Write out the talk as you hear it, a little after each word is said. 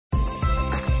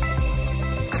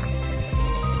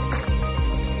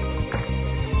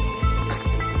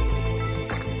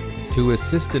To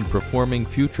assist in performing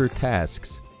future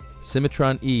tasks,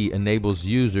 CimatronE enables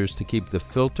users to keep the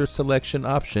filter selection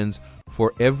options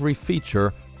for every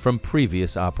feature from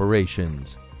previous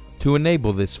operations. To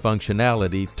enable this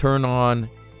functionality, turn on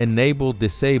Enable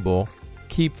Disable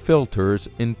Keep Filters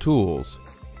in Tools.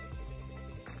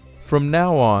 From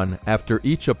now on, after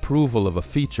each approval of a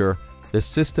feature, the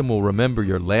system will remember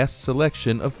your last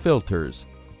selection of filters.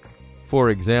 For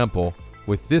example,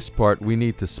 with this part we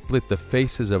need to split the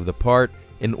faces of the part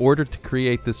in order to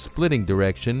create the splitting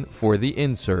direction for the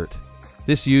insert.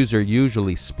 This user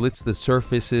usually splits the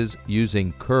surfaces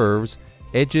using curves,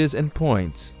 edges, and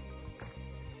points.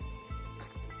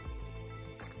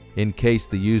 In case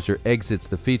the user exits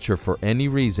the feature for any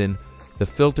reason, the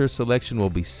filter selection will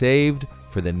be saved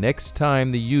for the next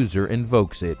time the user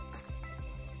invokes it.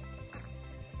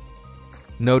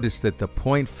 Notice that the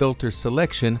point filter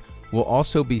selection will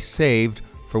also be saved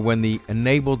for when the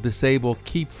Enable Disable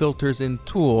Keep Filters in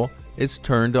tool is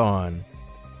turned on.